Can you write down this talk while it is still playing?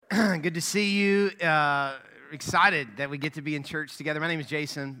Good to see you. Excited that we get to be in church together. My name is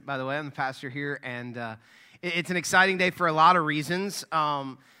Jason, by the way. I'm the pastor here, and it's an exciting day for a lot of reasons.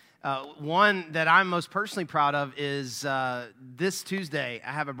 One that I'm most personally proud of is this Tuesday.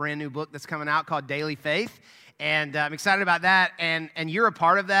 I have a brand new book that's coming out called Daily Faith, and I'm excited about that, and you're a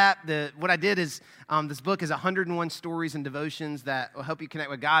part of that. What I did is, this book is 101 stories and devotions that will help you connect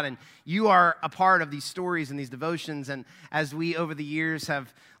with God, and you are a part of these stories and these devotions, and as we, over the years,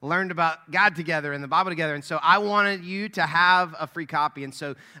 have learned about God together and the Bible together, and so I wanted you to have a free copy, and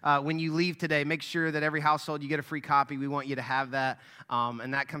so when you leave today, make sure that every household you get a free copy. We want you to have that,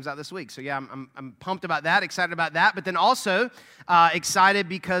 and that comes out this week. So yeah, I'm pumped about that, excited about that, but then also excited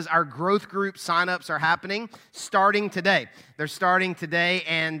because our growth group signups are happening starting today. They're starting today,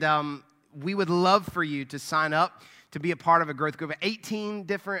 and we would love for you to sign up to be a part of a growth group. 18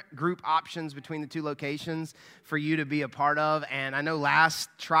 different group options between the two locations for you to be a part of. And I know last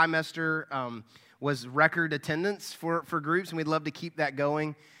trimester was record attendance for groups, and we'd love to keep that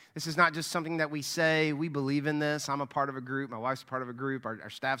going. This is not just something that we say. We believe in this. I'm a part of a group. My wife's part of a group. Our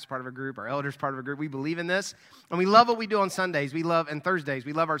staff's part of a group. Our elders part of a group. We believe in this. And we love what we do on Sundays. And Thursdays.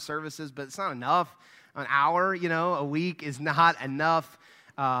 We love our services, but it's not enough. An hour, a week is not enough.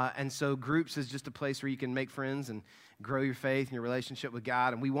 And so groups is just a place where you can make friends and grow your faith and your relationship with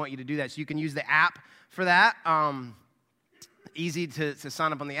God. And we want you to do that. So you can use the app for that. Easy to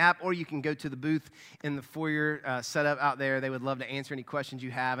sign up on the app, or you can go to the booth in the foyer set up out there. They would love to answer any questions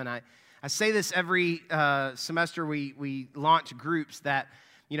you have. And I say this every semester we launch groups that,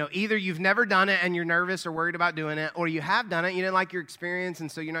 either you've never done it and you're nervous or worried about doing it, or you have done it, you didn't like your experience,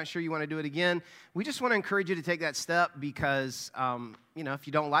 and so you're not sure you want to do it again. We just want to encourage you to take that step because, if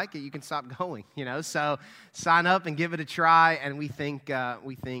you don't like it, you can stop going, So sign up and give it a try, and we think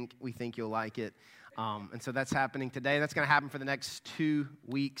you'll like it. And so that's happening today. That's going to happen for the next 2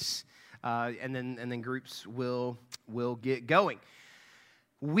 weeks, and then groups will get going.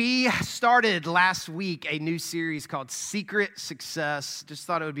 We started last week a new series called Secret Success. Just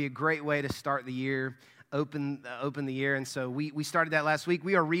thought it would be a great way to start the year, open the year. And so we started that last week.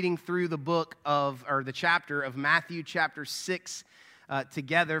 We are reading through the chapter of Matthew chapter 6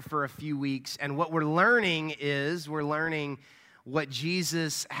 together for a few weeks. And what we're learning what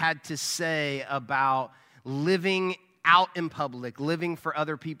Jesus had to say about living out in public, living for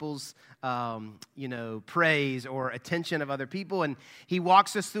other people's, praise or attention of other people. And he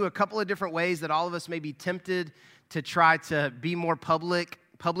walks us through a couple of different ways that all of us may be tempted to try to be more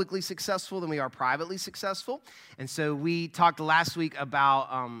publicly successful than we are privately successful. And so we talked last week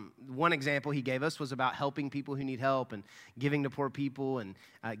about one example he gave us was about helping people who need help and giving to poor people and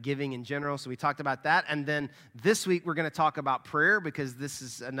giving in general. So we talked about that. And then this week we're going to talk about prayer because this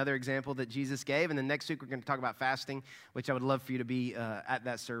is another example that Jesus gave. And then next week we're going to talk about fasting, which I would love for you to be at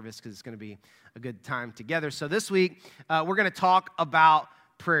that service because it's going to be a good time together. So this week we're going to talk about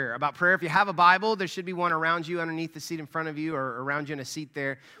prayer. If you have a Bible, there should be one around you underneath the seat in front of you or around you in a seat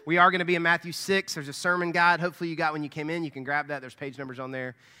there. We are going to be in Matthew 6. There's a sermon guide. Hopefully you got when you came in. You can grab that. There's page numbers on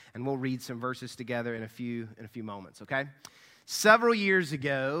there, and we'll read some verses together in a few moments, okay? Several years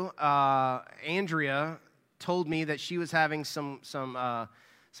ago, Andrea told me that she was having some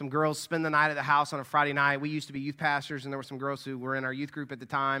girls spend the night at the house on a Friday night. We used to be youth pastors, and there were some girls who were in our youth group at the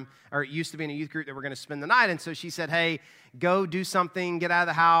time, or used to be in a youth group that were going to spend the night. And so she said, hey, go do something, get out of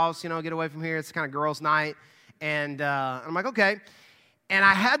the house, get away from here. It's kind of girls' night. And I'm like, okay. And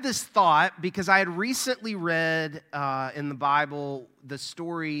I had this thought because I had recently read in the Bible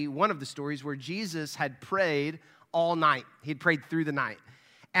one of the stories where Jesus had prayed all night. He'd prayed through the night.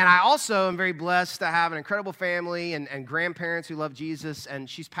 And I also am very blessed to have an incredible family and grandparents who love Jesus. And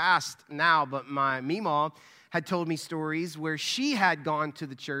she's passed now, but my Meemaw had told me stories where she had gone to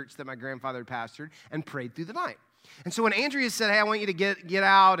the church that my grandfather had pastored and prayed through the night. And so when Andrea said, hey, I want you to get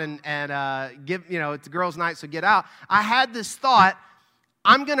out and give, it's a girls' night, so get out, I had this thought,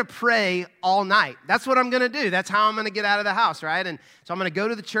 I'm going to pray all night. That's what I'm going to do. That's how I'm going to get out of the house, right? And so I'm going to go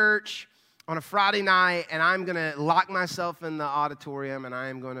to the church on a Friday night, and I'm going to lock myself in the auditorium, and I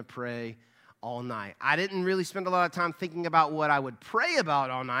am going to pray all night. I didn't really spend a lot of time thinking about what I would pray about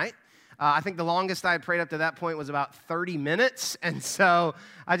all night. I think the longest I had prayed up to that point was about 30 minutes, and so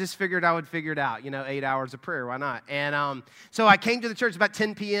I just figured I would figure it out, 8 hours of prayer, why not? And so I came to the church about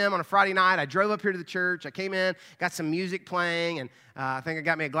 10 p.m. on a Friday night. I drove up here to the church. I came in, got some music playing, and I think I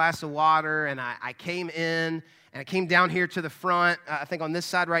got me a glass of water, and I came in, and I came down here to the front, I think on this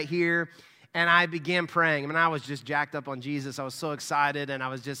side right here. And I began praying. I mean, I was just jacked up on Jesus. I was so excited, and I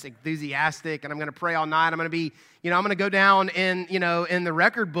was just enthusiastic, and I'm going to pray all night. I'm going to be, I'm going to go down in the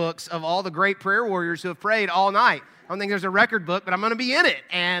record books of all the great prayer warriors who have prayed all night. I don't think there's a record book, but I'm going to be in it.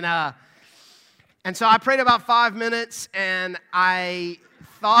 And so I prayed about 5 minutes, and I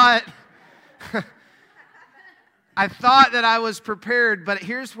thought, that I was prepared, but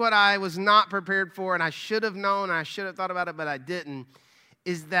here's what I was not prepared for, and I should have known, I should have thought about it, but I didn't,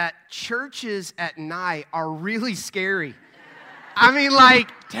 is that churches at night are really scary. I mean,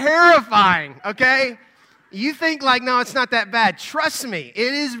 like, terrifying, okay? You think, like, no, it's not that bad. Trust me,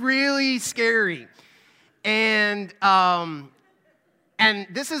 it is really scary. And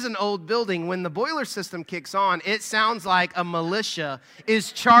this is an old building. When the boiler system kicks on, it sounds like a militia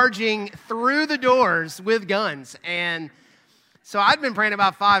is charging through the doors with guns. And so I'd been praying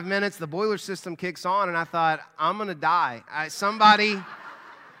about 5 minutes. The boiler system kicks on, and I thought, I'm going to die. Somebody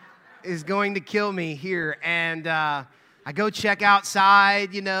is going to kill me here. And I go check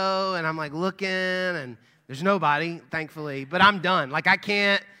outside, and I'm like looking, and there's nobody, thankfully. But I'm done. Like, I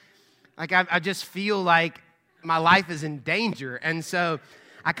can't, like, I just feel like my life is in danger. And so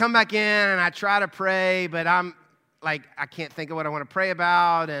I come back in and I try to pray, but I'm like, I can't think of what I want to pray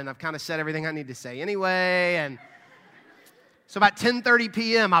about, and I've kind of said everything I need to say anyway. And so about 10:30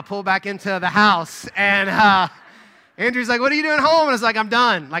 p.m., I pull back into the house, and Andrew's like, what are you doing home? And I was like, I'm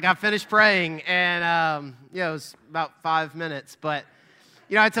done. Like, I finished praying, and it was about 5 minutes. But,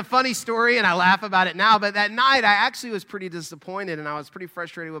 it's a funny story, and I laugh about it now. But that night, I actually was pretty disappointed, and I was pretty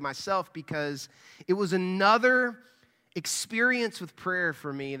frustrated with myself because it was another experience with prayer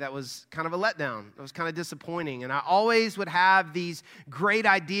for me that was kind of a letdown. It was kind of disappointing. And I always would have these great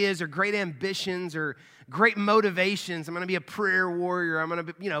ideas or great ambitions or great motivations. I'm going to be a prayer warrior. I'm going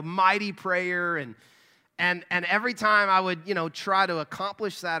to be, mighty prayer. And every time I would, try to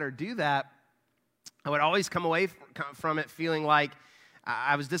accomplish that or do that, I would always come away from it feeling like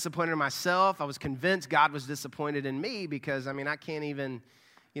I was disappointed in myself. I was convinced God was disappointed in me because, I can't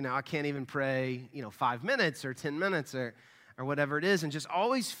even pray, 5 minutes or 10 minutes or whatever it is, and just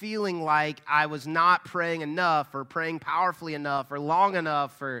always feeling like I was not praying enough or praying powerfully enough or long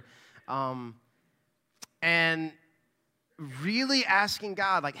enough and really asking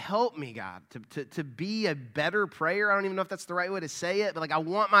God, like, help me, God, to be a better prayer. I don't even know if that's the right way to say it, but like, I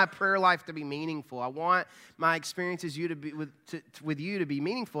want my prayer life to be meaningful. I want my experiences with you to be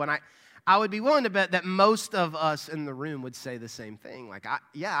meaningful. And I would be willing to bet that most of us in the room would say the same thing. Like,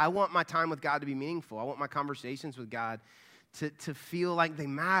 I want my time with God to be meaningful. I want my conversations with God to feel like they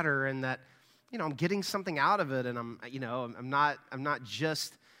matter, and that, I'm getting something out of it, and I'm not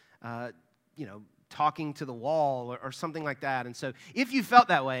just, talking to the wall or something like that. And so if you felt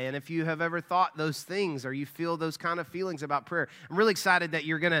that way, and if you have ever thought those things, or you feel those kind of feelings about prayer, I'm really excited that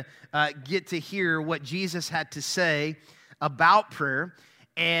you're going to get to hear what Jesus had to say about prayer.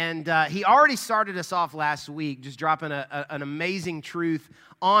 And he already started us off last week, just dropping an amazing truth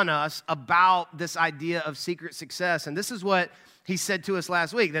on us about this idea of secret success. And this is what he said to us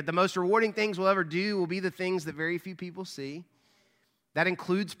last week, that the most rewarding things we'll ever do will be the things that very few people see. That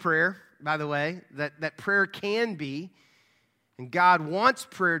includes prayer, by the way, that prayer can be. And God wants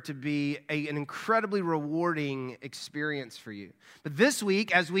prayer to be an incredibly rewarding experience for you. But this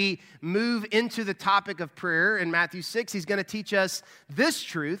week, as we move into the topic of prayer in Matthew 6, he's going to teach us this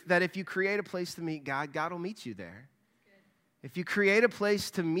truth, that if you create a place to meet God, God will meet you there. If you create a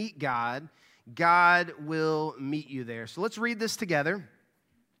place to meet God, God will meet you there. So let's read this together.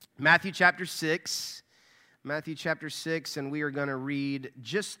 Matthew chapter 6. Matthew chapter 6, and we are going to read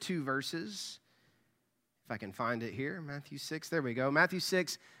just 2 verses. If I can find it here, Matthew 6, there we go. Matthew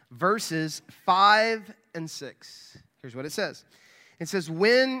 6, verses 5 and 6. Here's what it says. It says,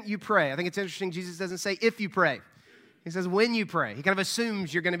 when you pray. I think it's interesting, Jesus doesn't say if you pray. He says, when you pray. He kind of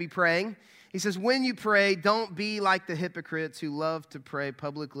assumes you're going to be praying. He says, when you pray, don't be like the hypocrites who love to pray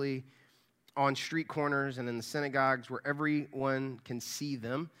publicly on street corners and in the synagogues where everyone can see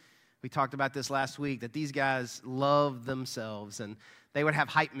them. We talked about this last week, that these guys love themselves, and they would have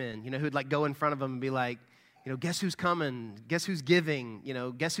hype men, who'd like go in front of them and be like, guess who's coming? Guess who's giving?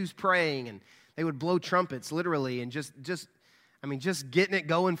 Guess who's praying? And they would blow trumpets, literally, and just getting it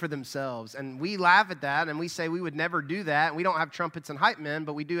going for themselves. And we laugh at that, and we say we would never do that. We don't have trumpets and hype men,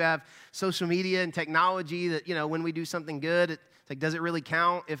 but we do have social media and technology that, when we do something good, it's like, does it really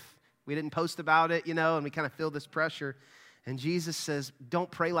count if we didn't post about it, and we kind of feel this pressure. And Jesus says, don't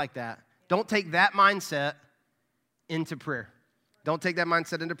pray like that. Don't take that mindset into prayer. Don't take that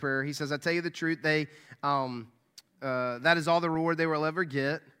mindset into prayer. He says, I tell you the truth, that is all the reward they will ever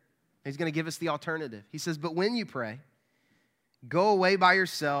get. He's going to give us the alternative. He says, but when you pray, Go away by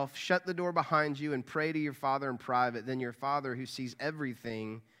yourself, shut the door behind you, and pray to your Father in private. Then your Father who sees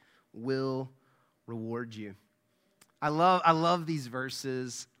everything will reward you. I love these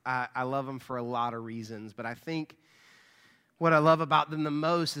verses. I love them for a lot of reasons, but I think what I love about them the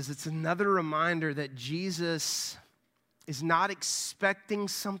most is it's another reminder that Jesus is not expecting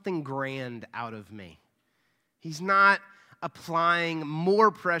something grand out of me. He's not applying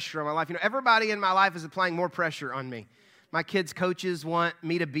more pressure on my life. Everybody in my life is applying more pressure on me. My kids' coaches want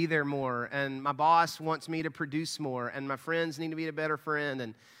me to be there more, and my boss wants me to produce more, and my friends need to be a better friend,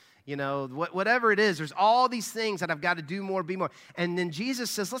 and whatever it is, there's all these things that I've got to do more, be more. And then Jesus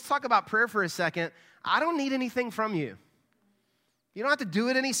says, let's talk about prayer for a second. I don't need anything from you. You don't have to do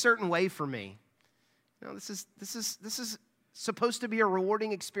it any certain way for me. This is supposed to be a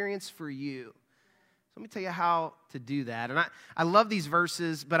rewarding experience for you. So let me tell you how to do that. And I love these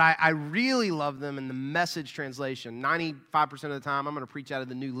verses, but I really love them in the Message translation. 95% of the time, I'm going to preach out of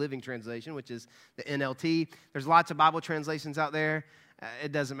the New Living Translation, which is the NLT. There's lots of Bible translations out there.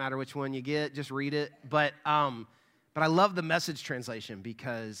 It doesn't matter which one you get, just read it. But I love the Message translation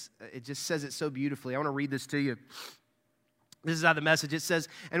because it just says it so beautifully. I want to read this to you. This is how the Message, it says,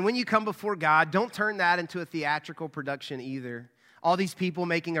 and when you come before God, don't turn that into a theatrical production either. All these people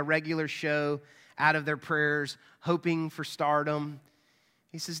making a regular show out of their prayers, hoping for stardom.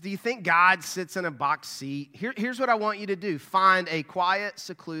 He says, do you think God sits in a box seat? Here's what I want you to do. Find a quiet,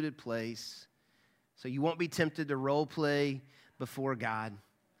 secluded place so you won't be tempted to role play before God.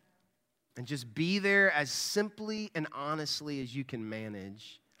 And just be there as simply and honestly as you can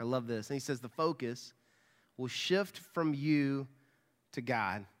manage. I love this. And he says the focus will shift from you to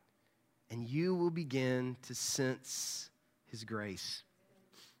God, and you will begin to sense his grace.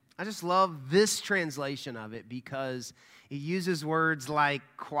 I just love this translation of it because it uses words like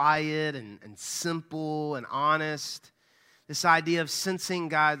quiet and simple and honest. This idea of sensing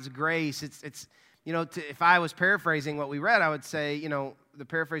God's grace. It's if I was paraphrasing what we read, I would say, the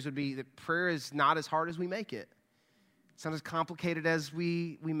paraphrase would be that prayer is not as hard as we make it. It's not as complicated as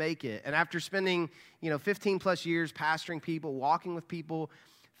we make it. And after spending, 15 plus years pastoring people, walking with people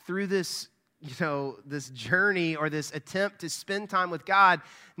through this, this journey or this attempt to spend time with God,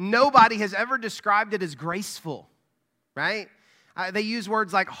 nobody has ever described it as graceful, right? They use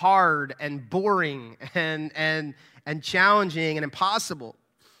words like hard and boring and challenging and impossible.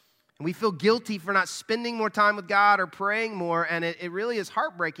 And we feel guilty for not spending more time with God or praying more, and it really is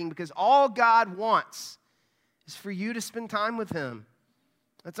heartbreaking because all God wants is for you to spend time with him.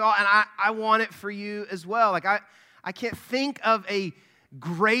 That's all, and I want it for you as well. Like I can't think of a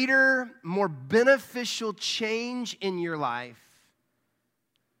greater, more beneficial change in your life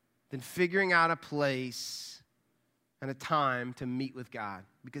than figuring out a place and a time to meet with God,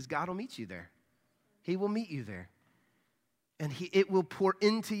 because God will meet you there. He will meet you there. And it will pour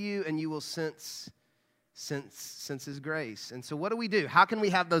into you, and you will sense his grace. And so what do we do? How can we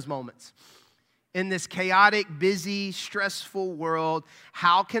have those moments? In this chaotic, busy, stressful world,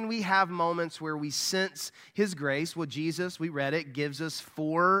 how can we have moments where we sense his grace? Well, Jesus, we read it, gives us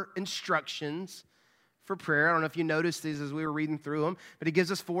 4 instructions for prayer. I don't know if you noticed these as we were reading through them, but he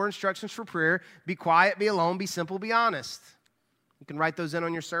gives us 4 instructions for prayer. Be quiet, be alone, be simple, be honest. You can write those in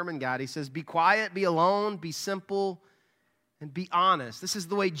on your sermon guide. He says, be quiet, be alone, be simple, and be honest. This is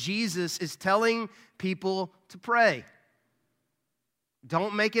the way Jesus is telling people to pray.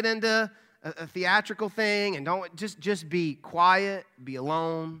 Don't make it into a theatrical thing, and don't just be quiet, be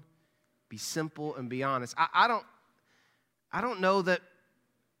alone, be simple, and be honest. I don't know that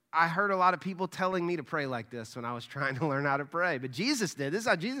I heard a lot of people telling me to pray like this when I was trying to learn how to pray, but Jesus did. This is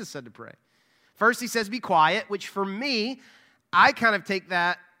how Jesus said to pray. First, he says, be quiet, which for me, I kind of take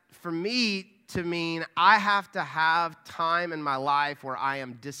that for me to mean I have to have time in my life where I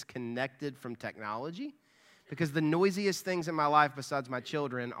am disconnected from technology. Because the noisiest things in my life besides my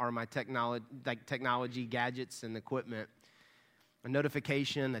children are my technology gadgets and equipment. A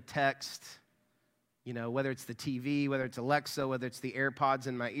notification, a text, whether it's the TV, whether it's Alexa, whether it's the AirPods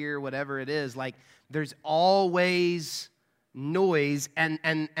in my ear, whatever it is, like there's always noise, and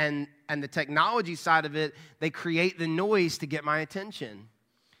the technology side of it, they create the noise to get my attention.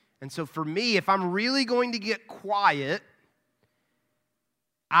 And so for me, if I'm really going to get quiet,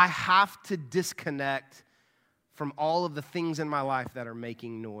 I have to disconnect from all of the things in my life that are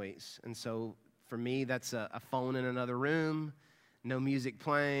making noise. And so for me, that's a phone in another room, no music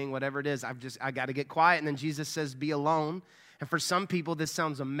playing, whatever it is. I got to get quiet. And then Jesus says, be alone. And for some people, this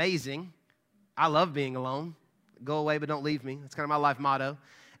sounds amazing. I love being alone. Go away, but don't leave me. That's kind of my life motto.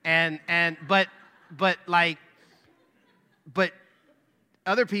 But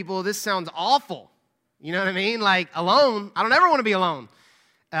other people, this sounds awful. You know what I mean? Like alone, I don't ever want to be alone.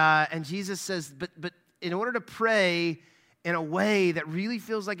 And Jesus says, but in order to pray in a way that really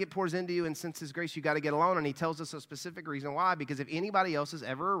feels like it pours into you and senses grace, you got to get alone. And he tells us a specific reason why, because if anybody else is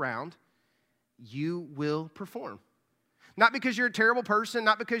ever around, you will perform. Not because you're a terrible person,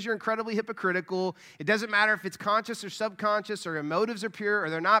 not because you're incredibly hypocritical. It doesn't matter if it's conscious or subconscious or your motives are pure or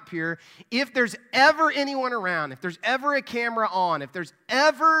they're not pure. If there's ever anyone around, if there's ever a camera on, if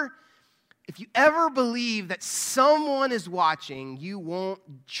you ever believe that someone is watching, you won't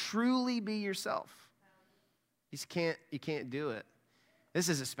truly be yourself. You can't do it. This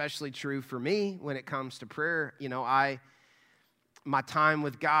is especially true for me when it comes to prayer. You know, my time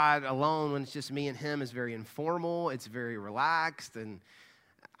with God alone, when it's just me and him, is very informal. It's very relaxed, and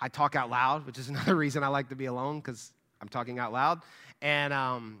I talk out loud, which is another reason I like to be alone, because I'm talking out loud. And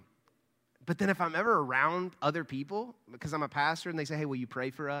but then if I'm ever around other people, because I'm a pastor, and they say, hey, will you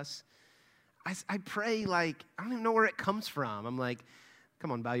pray for us? I pray like, I don't even know where it comes from. I'm like,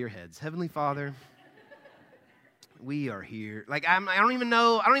 come on, bow your heads. Heavenly Father, we are here. Like, I don't even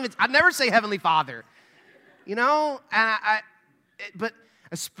know. I never say Heavenly Father, you know? And but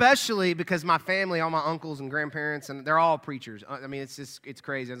especially because my family, all my uncles and grandparents, and they're all preachers. I mean, it's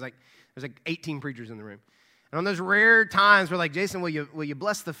crazy. There's like 18 preachers in the room. And on those rare times where like, Jason, will you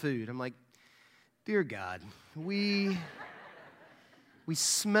bless the food? I'm like, dear God, we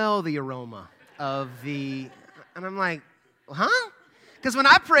smell the aroma of and I'm like, huh? Because when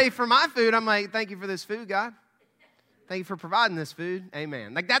I pray for my food, I'm like, thank you for this food, God. Thank you for providing this food.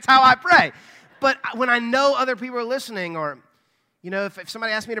 Amen. Like, that's how I pray. But when I know other people are listening, or, you know, if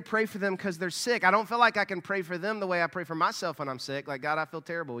somebody asks me to pray for them because they're sick, I don't feel like I can pray for them the way I pray for myself when I'm sick. Like, God, I feel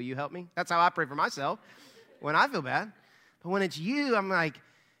terrible. Will you help me? That's how I pray for myself when I feel bad. But when it's you, I'm like,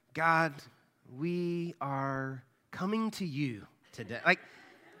 God, we are coming to you today. Like,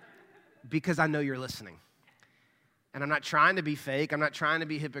 because I know you're listening. And I'm not trying to be fake. I'm not trying to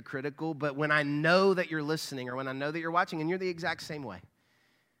be hypocritical. But when I know that you're listening, or when I know that you're watching, and you're the exact same way.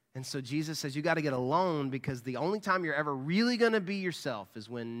 And so Jesus says you got to get alone, because the only time you're ever really going to be yourself is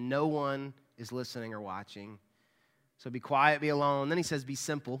when no one is listening or watching. So be quiet, be alone. Then he says be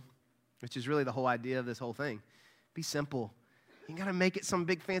simple, which is really the whole idea of this whole thing. Be simple. You ain't got to make it some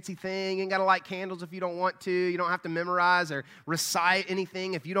big fancy thing. You ain't got to light candles if you don't want to. You don't have to memorize or recite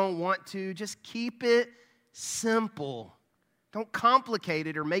anything if you don't want to. Just keep it simple. Don't complicate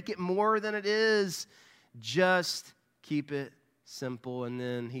it or make it more than it is. Just keep it simple. And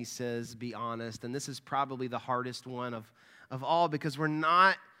then he says, be honest. And this is probably the hardest one of all, because we're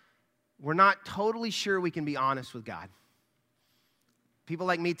not totally sure we can be honest with God. People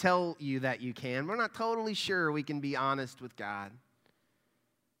like me tell you that you can. We're not totally sure we can be honest with God.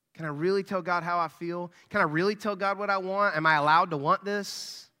 Can I really tell God how I feel? Can I really tell God what I want? Am I allowed to want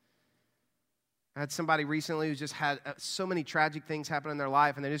this? I had somebody recently who just had so many tragic things happen in their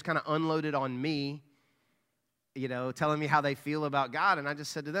life, and they just kind of unloaded on me, you know, telling me how they feel about God. And I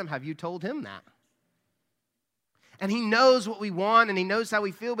just said to them, have you told him that? And he knows what we want, and he knows how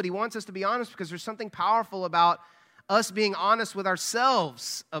we feel, but he wants us to be honest, because there's something powerful about us being honest with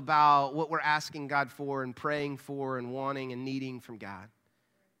ourselves about what we're asking God for and praying for and wanting and needing from God.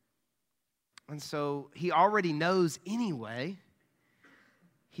 And so he already knows anyway.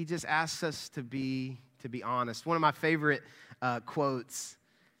 He just asks us to be honest. One of my favorite quotes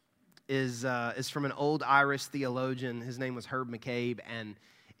is from an old Irish theologian. His name was Herb McCabe, and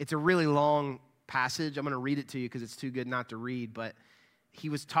it's a really long passage. I'm going to read it to you because it's too good not to read, but he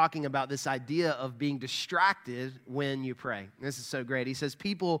was talking about this idea of being distracted when you pray. And this is so great. He says,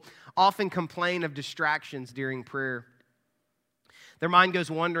 people often complain of distractions during prayer. Their mind goes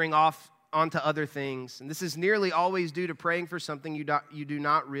wandering off onto other things. And this is nearly always due to praying for something you do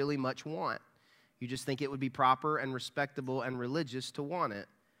not really much want. You just think it would be proper and respectable and religious to want it.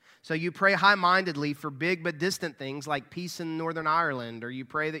 So you pray high-mindedly for big but distant things like peace in Northern Ireland, or you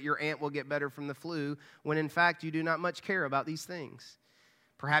pray that your aunt will get better from the flu, when in fact you do not much care about these things.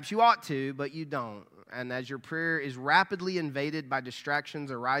 Perhaps you ought to, but you don't. And as your prayer is rapidly invaded by distractions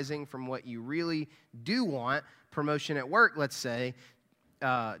arising from what you really do want, promotion at work, let's say,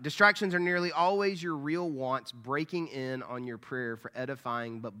 distractions are nearly always your real wants breaking in on your prayer for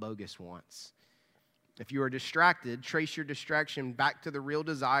edifying but bogus wants. If you are distracted, trace your distraction back to the real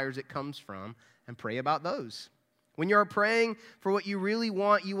desires it comes from and pray about those. When you are praying for what you really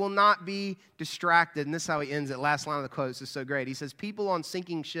want, you will not be distracted. And this is how he ends it. Last line of the quote. This is so great. He says, people on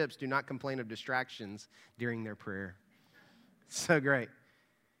sinking ships do not complain of distractions during their prayer. So great.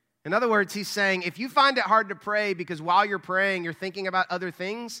 In other words, he's saying, if you find it hard to pray because while you're praying, you're thinking about other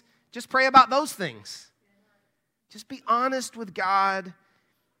things, just pray about those things. Just be honest with God.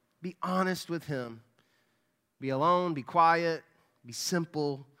 Be honest with him. Be alone, be quiet, be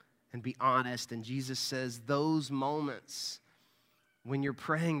simple, and be honest. And Jesus says those moments when you're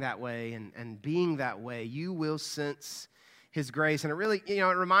praying that way and being that way, you will sense his grace. And it really, it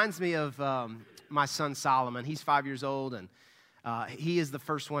reminds me of my son Solomon. He's 5 years old, and he is the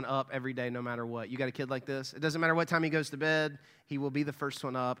first one up every day no matter what. You got a kid like this? It doesn't matter what time he goes to bed, he will be the first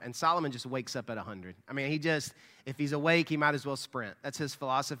one up. And Solomon just wakes up at 100. I mean, if he's awake, he might as well sprint. That's his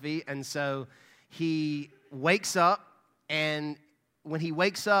philosophy. And so he wakes up, and when he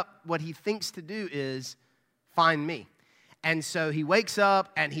wakes up, what he thinks to do is find me. And so he wakes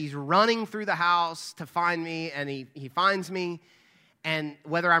up, and he's running through the house to find me, and he finds me. And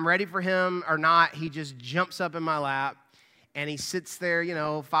whether I'm ready for him or not, he just jumps up in my lap, and he sits there,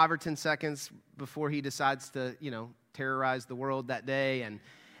 5 or 10 seconds before he decides to, terrorize the world that day.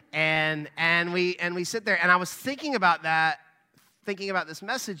 And we sit there. And I was thinking about this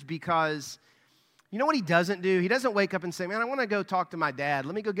message because you know what he doesn't do? He doesn't wake up and say, man, I want to go talk to my dad.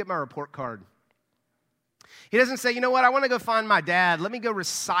 Let me go get my report card. He doesn't say, you know what, I want to go find my dad. Let me go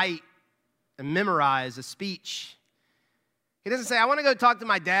recite and memorize a speech. He doesn't say, I want to go talk to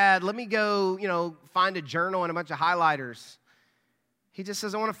my dad. Let me go, find a journal and a bunch of highlighters. He just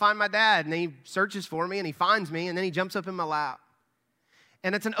says, I want to find my dad. And then he searches for me, and he finds me, and then he jumps up in my lap.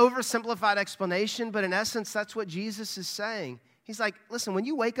 And it's an oversimplified explanation, but in essence, that's what Jesus is saying. He's like, listen, when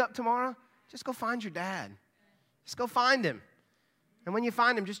you wake up tomorrow, just go find your dad. Just go find him. And when you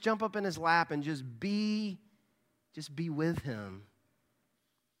find him, just jump up in his lap and just be with him.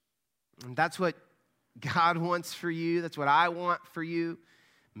 And that's what God wants for you. That's what I want for you.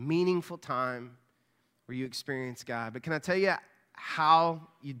 Meaningful time where you experience God. But can I tell you how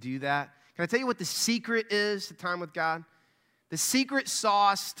you do that? Can I tell you what the secret is to time with God? The secret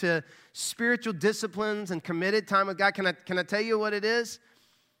sauce to spiritual disciplines and committed time with God, can I tell you what it is?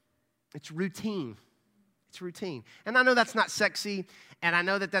 It's routine. It's routine. And I know that's not sexy, and I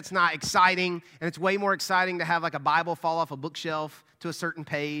know that that's not exciting, and it's way more exciting to have like a Bible fall off a bookshelf to a certain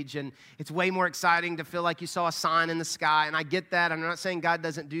page, and it's way more exciting to feel like you saw a sign in the sky, and I get that. I'm not saying God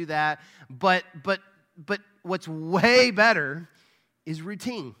doesn't do that, but what's way better is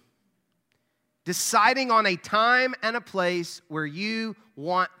routine. Deciding on a time and a place where you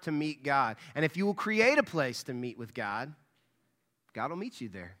want to meet God. And if you will create a place to meet with God, God will meet you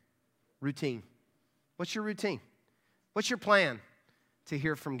there. Routine. What's your routine? What's your plan to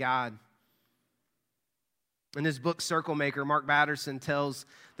hear from God? In his book, Circle Maker, Mark Batterson tells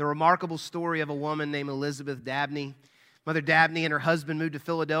the remarkable story of a woman named Elizabeth Dabney. Mother Dabney and her husband moved to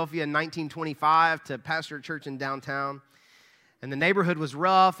Philadelphia in 1925 to pastor a church in downtown. And the neighborhood was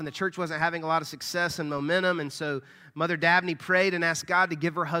rough, and the church wasn't having a lot of success and momentum. And so Mother Dabney prayed and asked God to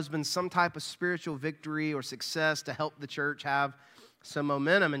give her husband some type of spiritual victory or success to help the church have some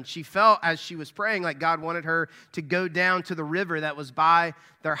momentum. And she felt, as she was praying, like God wanted her to go down to the river that was by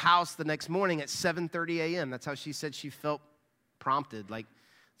their house the next morning at 7:30 a.m. That's how she said she felt prompted, like,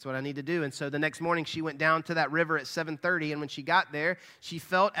 that's what I need to do. And so the next morning she went down to that river at 7:30, and when she got there, she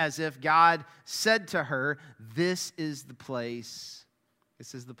felt as if God said to her, this is the place.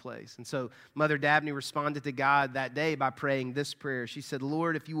 This is the place. And so Mother Dabney responded to God that day by praying this prayer. She said,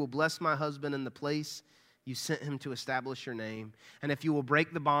 Lord, if you will bless my husband in the place you sent him to establish your name, and if you will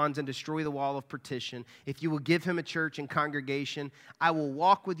break the bonds and destroy the wall of partition, if you will give him a church and congregation, I will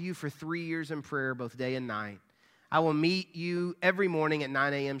walk with you for 3 years in prayer, both day and night. I will meet you every morning at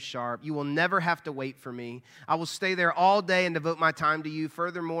 9 a.m. sharp. You will never have to wait for me. I will stay there all day and devote my time to you.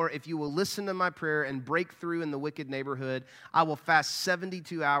 Furthermore, if you will listen to my prayer and break through in the wicked neighborhood, I will fast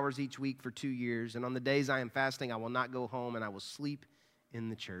 72 hours each week for 2 years. And on the days I am fasting, I will not go home, and I will sleep in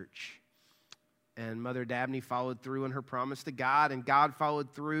the church. And Mother Dabney followed through on her promise to God, and God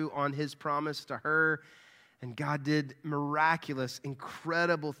followed through on his promise to her. And God did miraculous,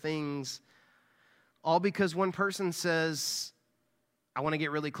 incredible things, all because one person says, I want to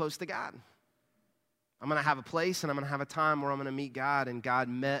get really close to God. I'm going to have a place, and I'm going to have a time where I'm going to meet God. And God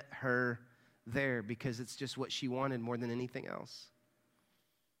met her there because it's just what she wanted more than anything else.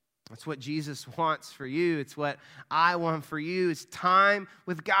 That's what Jesus wants for you. It's what I want for you. It's time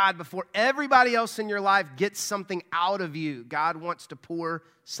with God before everybody else in your life gets something out of you. God wants to pour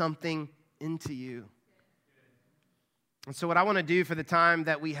something into you. And so what I want to do for the time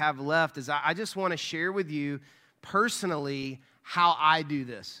that we have left is I just want to share with you personally how I do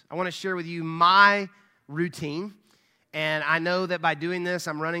this. I want to share with you my routine. And I know that by doing this,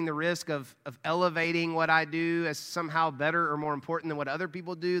 I'm running the risk of elevating what I do as somehow better or more important than what other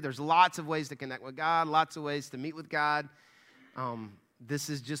people do. There's lots of ways to connect with God, lots of ways to meet with God. This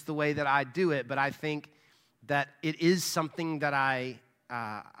is just the way that I do it, but I think that it is something that I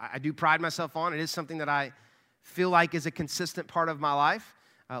do pride myself on. It is something that I feel like is a consistent part of my life.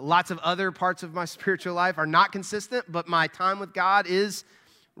 Lots of other parts of my spiritual life are not consistent, but my time with God is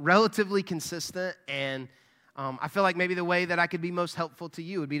relatively consistent. And I feel like maybe the way that I could be most helpful to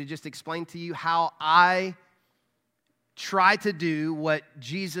you would be to just explain to you how I try to do what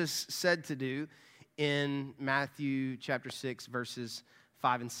Jesus said to do in Matthew chapter 6, verses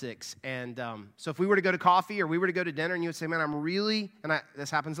 5 and 6. And so if we were to go to coffee or we were to go to dinner and you would say, man,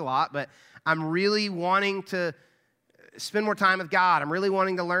 this happens a lot, but I'm really wanting to spend more time with God. I'm really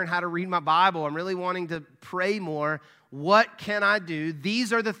wanting to learn how to read my Bible. I'm really wanting to pray more. What can I do?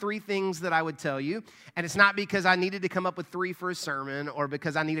 These are the 3 things that I would tell you. And it's not because I needed to come up with 3 for a sermon or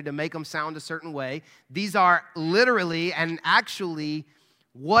because I needed to make them sound a certain way. These are literally and actually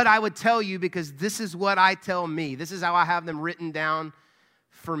what I would tell you because this is what I tell me. This is how I have them written down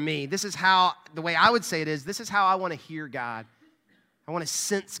for me. This is how, the way I would say it is, this is how I want to hear God. I want to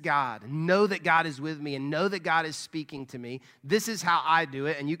sense God and know that God is with me and know that God is speaking to me. This is how I do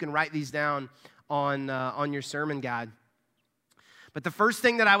it, and you can write these down on your sermon guide. But the first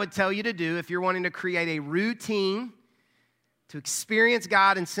thing that I would tell you to do if you're wanting to create a routine to experience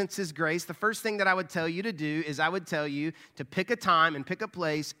God and sense His grace, the first thing that I would tell you to do is I would tell you to pick a time and pick a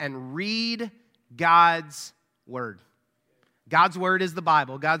place and read God's Word. God's Word is the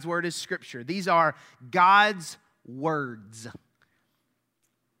Bible. God's Word is Scripture. These are God's words.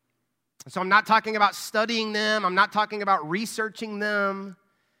 So I'm not talking about studying them. I'm not talking about researching them.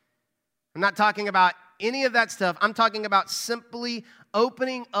 I'm not talking about any of that stuff. I'm talking about simply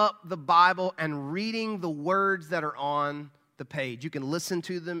opening up the Bible and reading the words that are on the page. You can listen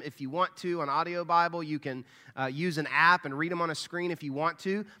to them if you want to on Audio Bible. You can use an app and read them on a screen if you want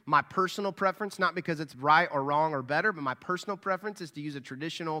to. My personal preference, not because it's right or wrong or better, but my personal preference is to use a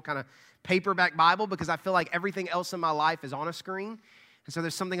traditional kind of paperback Bible because I feel like everything else in my life is on a screen. And so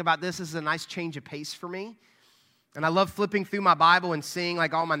there's something about this. This is a nice change of pace for me. And I love flipping through my Bible and seeing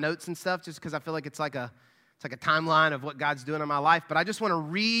like all my notes and stuff just because I feel like it's like a timeline of what God's doing in my life. But I just want to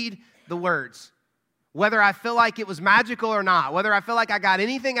read the words. Whether I feel like it was magical or not, whether I feel like I got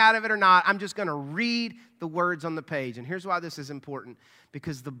anything out of it or not, I'm just going to read the words on the page. And here's why this is important.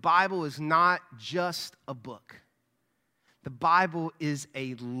 Because the Bible is not just a book. The Bible is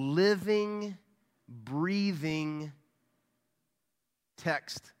a living, breathing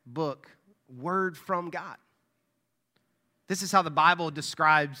text, book, word from God. This is how the Bible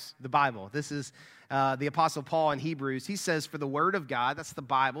describes the Bible. This is the Apostle Paul in Hebrews. He says, for the Word of God, that's the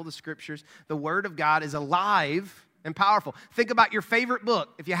Bible, the Scriptures, the Word of God is alive and powerful. Think about your favorite book.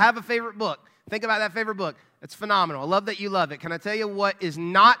 If you have a favorite book, think about that favorite book. It's phenomenal. I love that you love it. Can I tell you what is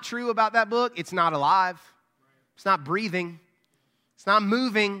not true about that book? It's not alive. It's not breathing. It's not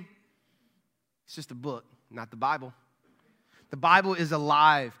moving. It's just a book, not the Bible. The Bible is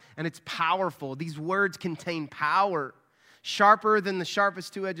alive and it's powerful. These words contain power. Sharper than the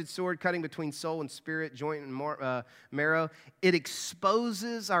sharpest two-edged sword, cutting between soul and spirit, joint and marrow. It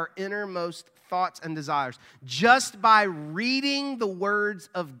exposes our innermost thoughts and desires. Just by reading the words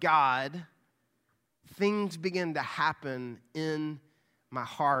of God, things begin to happen in my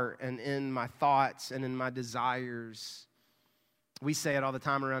heart and in my thoughts and in my desires. We say it all the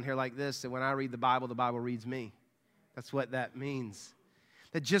time around here like this, that when I read the Bible reads me. That's what that means.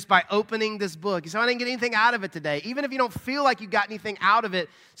 That just by opening this book, you say, I didn't get anything out of it today. Even if you don't feel like you got anything out of it,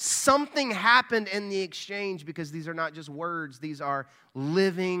 something happened in the exchange because these are not just words. These are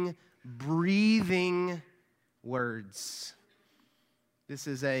living, breathing words. This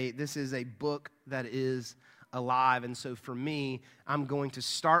is a book that is alive. And so for me, I'm going to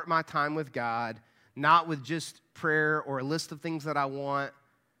start my time with God, not with just prayer or a list of things that I want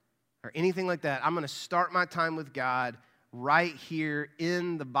or anything like that. I'm going to start my time with God right here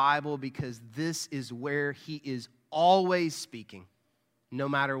in the Bible because this is where He is always speaking. No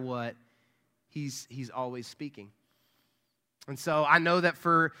matter what, He's always speaking. And so I know that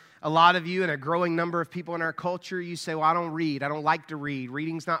for a lot of you and a growing number of people in our culture, you say, well, I don't read. I don't like to read.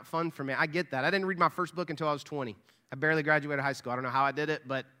 Reading's not fun for me. I get that. I didn't read my first book until I was 20. I barely graduated high school. I don't know how I did it,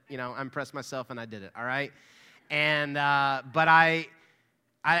 but, I impressed myself and I did it, all right? And, but I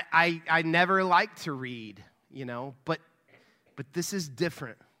never liked to read, but this is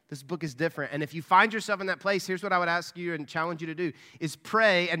different. This book is different. And if you find yourself in that place, here's what I would ask you and challenge you to do, is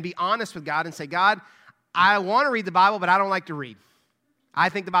pray and be honest with God and say, God, I want to read the Bible, but I don't like to read. I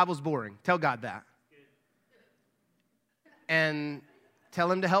think the Bible's boring. Tell God that. And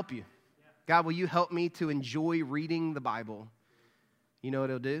tell Him to help you. God, will you help me to enjoy reading the Bible? You know what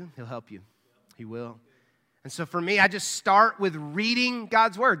He'll do? He'll help you. He will. And so for me, I just start with reading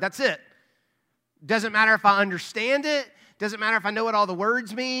God's Word. That's it. Doesn't matter if I understand it. Doesn't matter if I know what all the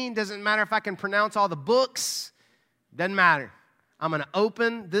words mean. Doesn't matter if I can pronounce all the books. Doesn't matter. I'm going to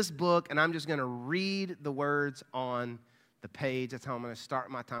open this book, and I'm just going to read the words on the page. That's how I'm going to start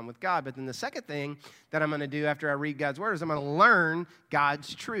my time with God. But then the second thing that I'm going to do after I read God's word is I'm going to learn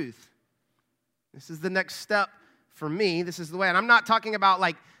God's truth. This is the next step for me. This is the way. And I'm not talking about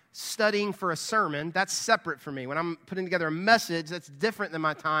like studying for a sermon. That's separate for me. When I'm putting together a message, that's different than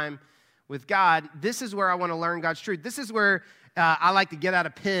my time with God. This is where I want to learn God's truth. This is where I like to get out a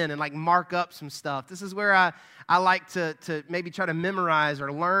pen and like mark up some stuff. This is where I like to maybe try to memorize or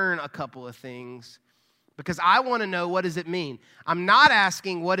learn a couple of things because I want to know, what does it mean? I'm not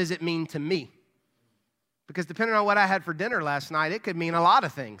asking what does it mean to me, because depending on what I had for dinner last night, it could mean a lot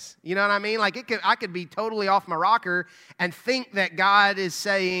of things. You know what I mean? Like I could be totally off my rocker and think that God is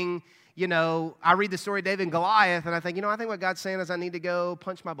saying, you know, I read the story of David and Goliath and I think, you know, I think what God's saying is I need to go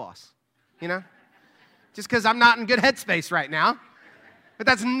punch my boss, you know? Just because I'm not in good headspace right now. But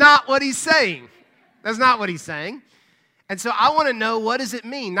that's not what he's saying. That's not what he's saying. And so I want to know, what does it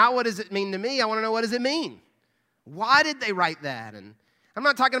mean? Not what does it mean to me. I want to know, what does it mean? Why did they write that? And I'm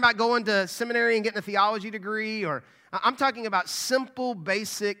not talking about going to seminary and getting a theology degree, or I'm talking about simple,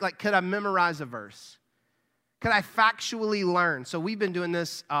 basic, like, could I memorize a verse? Could I factually learn? So we've been doing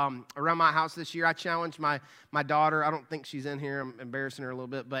this around my house this year. I challenged my daughter. I don't think she's in here. I'm embarrassing her a little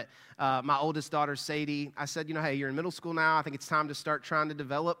bit. But my oldest daughter, Sadie, I said, you know, hey, you're in middle school now. I think it's time to start trying to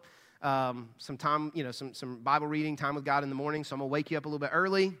develop some time, you know, some Bible reading, time with God in the morning. So I'm going to wake you up a little bit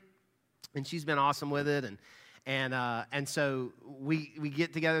early. And she's been awesome with it. And so we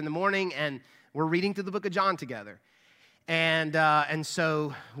get together in the morning, and we're reading through the book of John together. And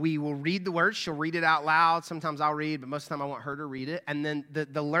so we will read the words. She'll read it out loud. Sometimes I'll read, but most of the time I want her to read it. And then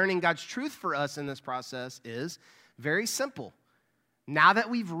the learning God's truth for us in this process is very simple. Now that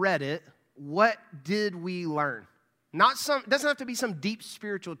we've read it, what did we learn? It doesn't have to be some deep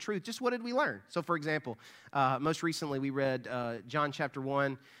spiritual truth. Just what did we learn? So, for example, most recently we read John chapter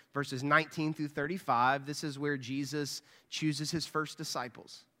 1, verses 19 through 35. This is where Jesus chooses his first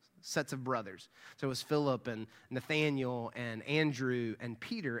disciples. Sets of brothers. So it was Philip and Nathaniel and Andrew and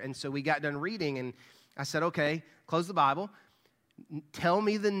Peter. And so we got done reading, and I said, okay, close the Bible. Tell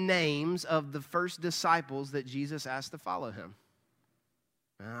me the names of the first disciples that Jesus asked to follow him.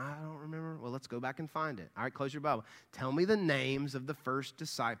 I don't remember. Well, let's go back and find it. All right, close your Bible. Tell me the names of the first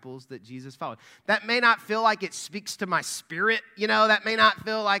disciples that Jesus followed. That may not feel like it speaks to my spirit, you know. That may not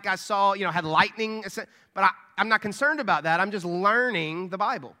feel like I saw, you know, had lightning. But I'm not concerned about that. I'm just learning the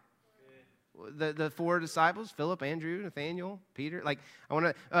Bible. The four disciples, Philip, Andrew, Nathaniel, Peter. Like, I want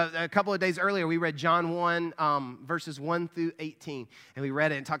to, a couple of days earlier, we read John 1, verses 1 through 18. And we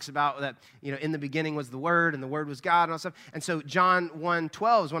read it, and it talks about that, you know, in the beginning was the Word, and the Word was God, and all stuff. And so John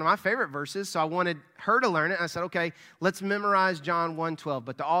 1:12 is one of my favorite verses, so I wanted her to learn it. And I said, okay, let's memorize John 1:12.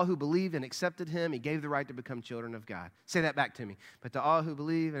 But to all who believed and accepted him, he gave the right to become children of God. Say that back to me. But to all who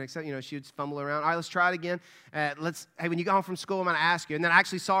believe and accept, you know, she would fumble around. All right, let's try it again. Hey, when you go home from school, I'm going to ask you. And then I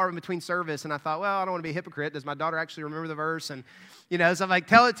actually saw her in between service, and I thought, well, I don't want to be a hypocrite. Does my daughter actually remember the verse? And, you know, so I'm like,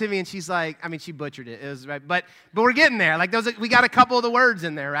 tell it to me. And she's like, I mean, she butchered it. It was right, but we're getting there. Like, we got a couple of the words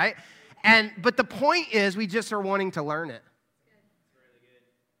in there, right? But the point is, we just are wanting to learn it.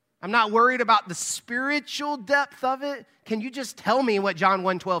 I'm not worried about the spiritual depth of it. Can you just tell me what John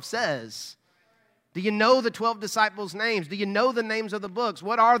 1:12 says? Do you know the 12 disciples' names? Do you know the names of the books?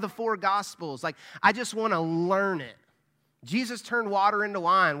 What are the 4 gospels? Like, I just want to learn it. Jesus turned water into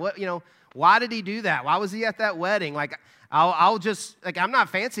wine. What, you know, why did he do that? Why was he at that wedding? Like, I'll just, like, I'm not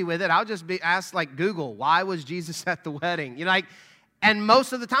fancy with it. I'll just be asked, like, Google, why was Jesus at the wedding? You know, like, and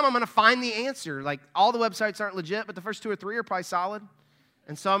most of the time I'm going to find the answer. Like, all the websites aren't legit, but the first 2 or 3 are probably solid.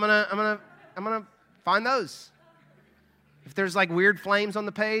 And so I'm gonna find those. If there's like weird flames on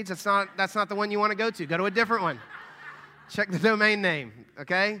the page, that's not the one you want to go to. Go to a different one. Check the domain name,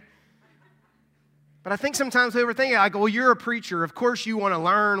 okay? But I think sometimes we overthink it. Like, well, you're a preacher. Of course you want to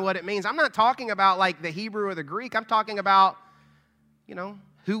learn what it means. I'm not talking about like the Hebrew or the Greek. I'm talking about, you know,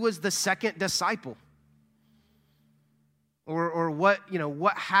 who was the second disciple? Or what, you know,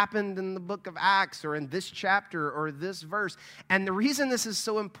 what happened in the book of Acts or in this chapter or this verse. And the reason this is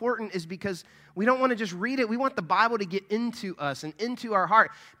so important is because we don't want to just read it. We want the Bible to get into us and into our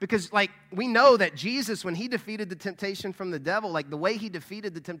heart. Because, like, we know that Jesus, when he defeated the temptation from the devil, like, the way he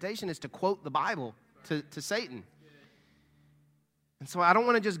defeated the temptation is to quote the Bible to Satan. And so I don't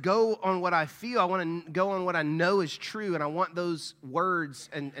want to just go on what I feel. I want to go on what I know is true. And I want those words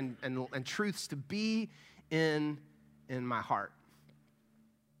and truths to be in my heart.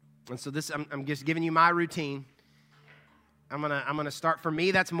 And so I'm just giving you my routine. I'm gonna start. For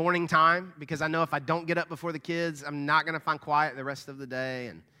me, that's morning time, because I know if I don't get up before the kids, I'm not gonna find quiet the rest of the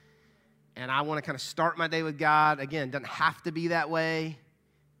day. And I want to kind of start my day with God. Again, it doesn't have to be that way,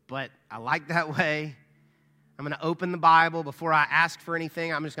 but I like that way. I'm going to open the Bible before I ask for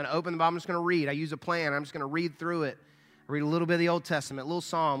anything. I'm just going to open the Bible. I'm just going to read. I use a plan. I'm just going to read through it. I read a little bit of the Old Testament, a little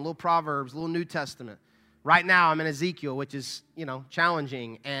Psalm, a little Proverbs, a little New Testament. Right now, I'm in Ezekiel, which is,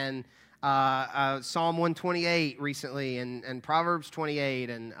 challenging, and Psalm 128 recently, and Proverbs 28,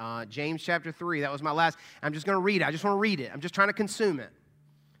 and James chapter 3. That was my last. I'm just going to read it. I just want to read it. I'm just trying to consume it.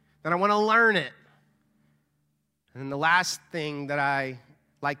 Then I want to learn it. And then the last thing that I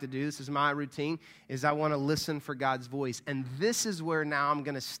like to do, this is my routine, is I want to listen for God's voice. And this is where now I'm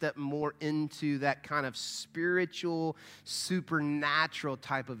going to step more into that kind of spiritual, supernatural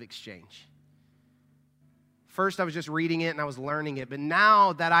type of exchange. First, I was just reading it and I was learning it. But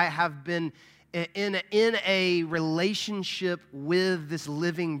now that I have been in a relationship with this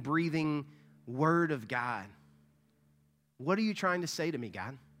living, breathing Word of God, what are you trying to say to me,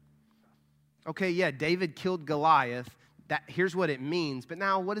 God? Okay, yeah, David killed Goliath. Here's what it means. But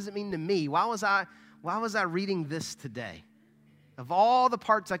now, what does it mean to me? Why was I reading this today? Of all the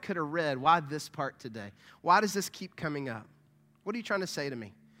parts I could have read, why this part today? Why does this keep coming up? What are you trying to say to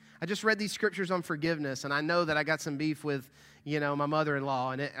me? I just read these scriptures on forgiveness, and I know that I got some beef with, my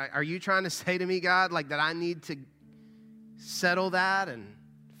mother-in-law. And are you trying to say to me, God, like that I need to settle that and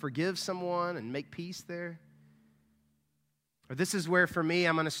forgive someone and make peace there? Or this is where, for me,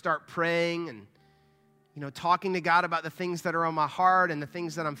 I'm going to start praying and talking to God about the things that are on my heart and the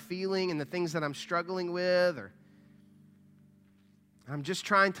things that I'm feeling and the things that I'm struggling with, or I'm just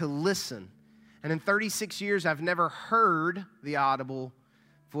trying to listen. And in 36 years, I've never heard the audible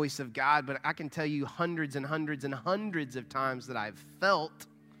voice of God, but I can tell you hundreds and hundreds and hundreds of times that I've felt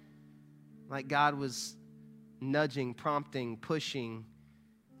like God was nudging, prompting, pushing,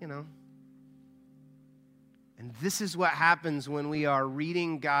 And this is what happens when we are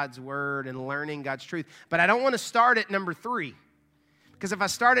reading God's Word and learning God's truth. But I don't want to start at number 3. Because if I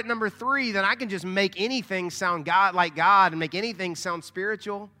start at number 3, then I can just make anything sound like God and make anything sound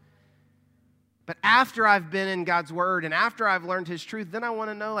spiritual. But after I've been in God's Word and after I've learned His truth, then I want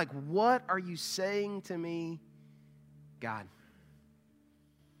to know, what are you saying to me, God?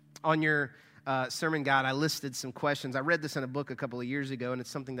 On your sermon guide, I listed some questions. I read this in a book a couple of years ago, and it's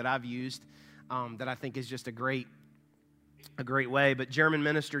something that I've used. That I think is just a great way. But German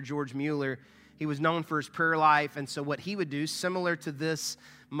minister George Mueller, he was known for his prayer life, and so what he would do, similar to this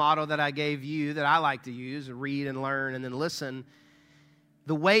model that I gave you, that I like to use, read and learn and then listen,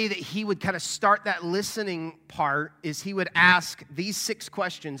 the way that he would kind of start that listening part is he would ask these 6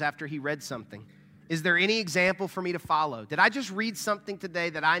 questions after he read something. Is there any example for me to follow? Did I just read something today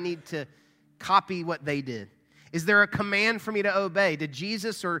that I need to copy what they did? Is there a command for me to obey? Did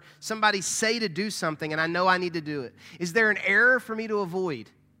Jesus or somebody say to do something and I know I need to do it? Is there an error for me to avoid?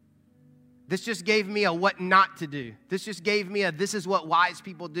 This just gave me a what not to do. This just gave me a this is what wise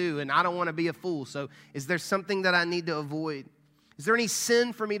people do, and I don't want to be a fool. So is there something that I need to avoid? Is there any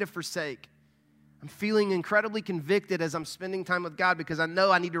sin for me to forsake? I'm feeling incredibly convicted as I'm spending time with God because I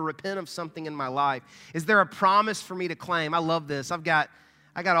know I need to repent of something in my life. Is there a promise for me to claim? I love this. I got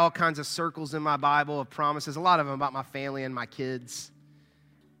all kinds of circles in my Bible of promises, a lot of them about my family and my kids.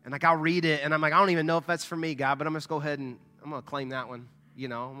 And I'll read it, and I'm like, I don't even know if that's for me, God, but I'm just go ahead and I'm going to claim that one. I'm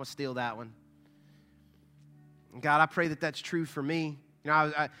going to steal that one. And God, I pray that that's true for me.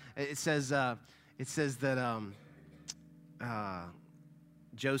 It says that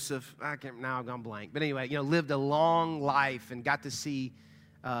Joseph, now I've gone blank. But anyway, lived a long life and got to see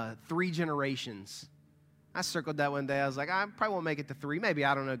 3 generations. I circled that one day. I was like, I probably won't make it to 3. Maybe,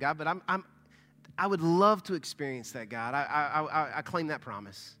 I don't know, God, but I would love to experience that, God. I claim that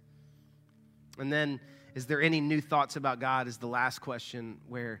promise. And then, is there any new thoughts about God is the last question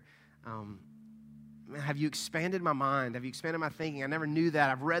where, have you expanded my mind? Have you expanded my thinking? I never knew that.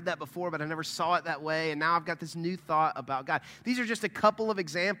 I've read that before, but I never saw it that way, and now I've got this new thought about God. These are just a couple of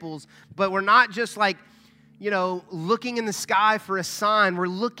examples, but we're not just looking in the sky for a sign. We're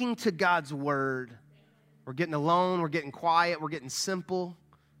looking to God's Word. We're getting alone, we're getting quiet, we're getting simple,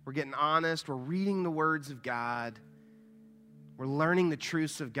 we're getting honest, we're reading the words of God, we're learning the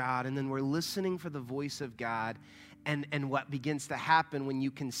truths of God, and then we're listening for the voice of God. And what begins to happen when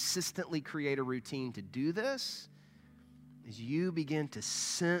you consistently create a routine to do this is you begin to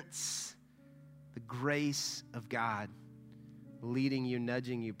sense the grace of God leading you,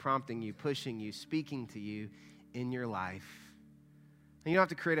 nudging you, prompting you, pushing you, speaking to you in your life. And you don't have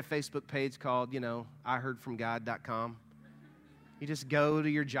to create a Facebook page called, IheardFromGod.com. You just go to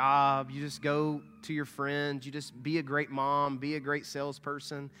your job. You just go to your friends. You just be a great mom, be a great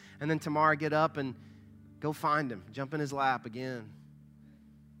salesperson. And then tomorrow get up and go find him. Jump in his lap again.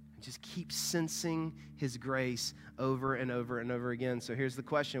 And just keep sensing his grace over and over and over again. So here's the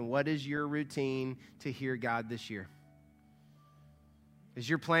question. What is your routine to hear God this year? Is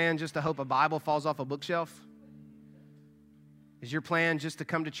your plan just to hope a Bible falls off a bookshelf? Is your plan just to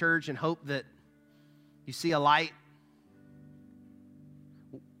come to church and hope that you see a light?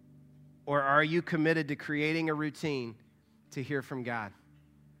 Or are you committed to creating a routine to hear from God?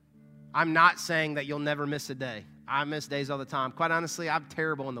 I'm not saying that you'll never miss a day. I miss days all the time. Quite honestly, I'm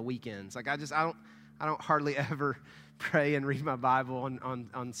terrible on the weekends. Like I don't hardly ever pray and read my Bible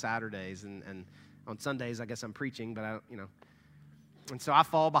on Saturdays and on Sundays. I guess I'm preaching, but and so I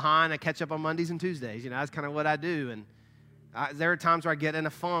fall behind. I catch up on Mondays and Tuesdays. That's kind of what I do. And there are times where I get in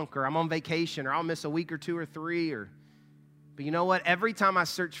a funk, or I'm on vacation, or I'll miss a week or two or three, But you know what? Every time I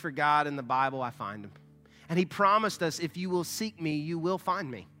search for God in the Bible, I find him. And he promised us, if you will seek me, you will find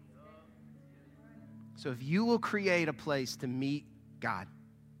me. So if you will create a place to meet God,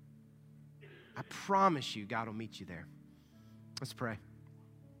 I promise you, God will meet you there. Let's pray.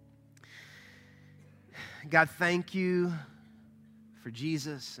 God, thank you for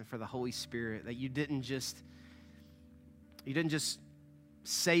Jesus and for the Holy Spirit, that you didn't just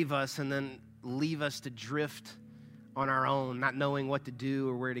save us and then leave us to drift on our own, not knowing what to do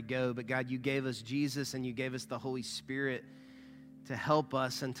or where to go. But God, you gave us Jesus and you gave us the Holy Spirit to help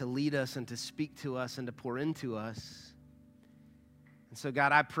us and to lead us and to speak to us and to pour into us. And so,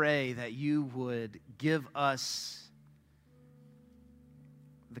 God, I pray that you would give us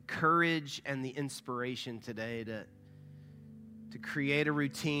the courage and the inspiration today to create a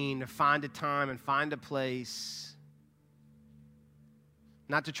routine, to find a time and find a place,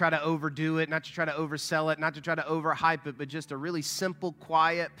 not to try to overdo it, not to try to oversell it, not to try to overhype it, but just a really simple,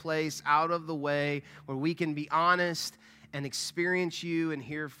 quiet place out of the way where we can be honest and experience you and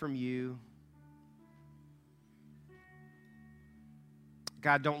hear from you.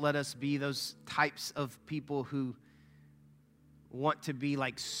 God, don't let us be those types of people who want to be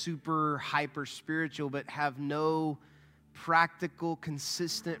like super hyper spiritual but have no practical,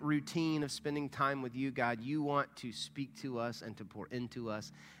 consistent routine of spending time with you, God. You want to speak to us and to pour into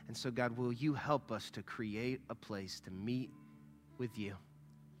us. And so, God, will you help us to create a place to meet with you?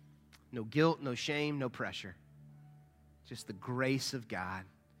 No guilt, no shame, no pressure. Just the grace of God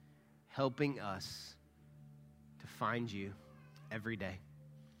helping us to find you every day.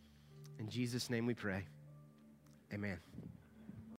 In Jesus' name we pray. Amen.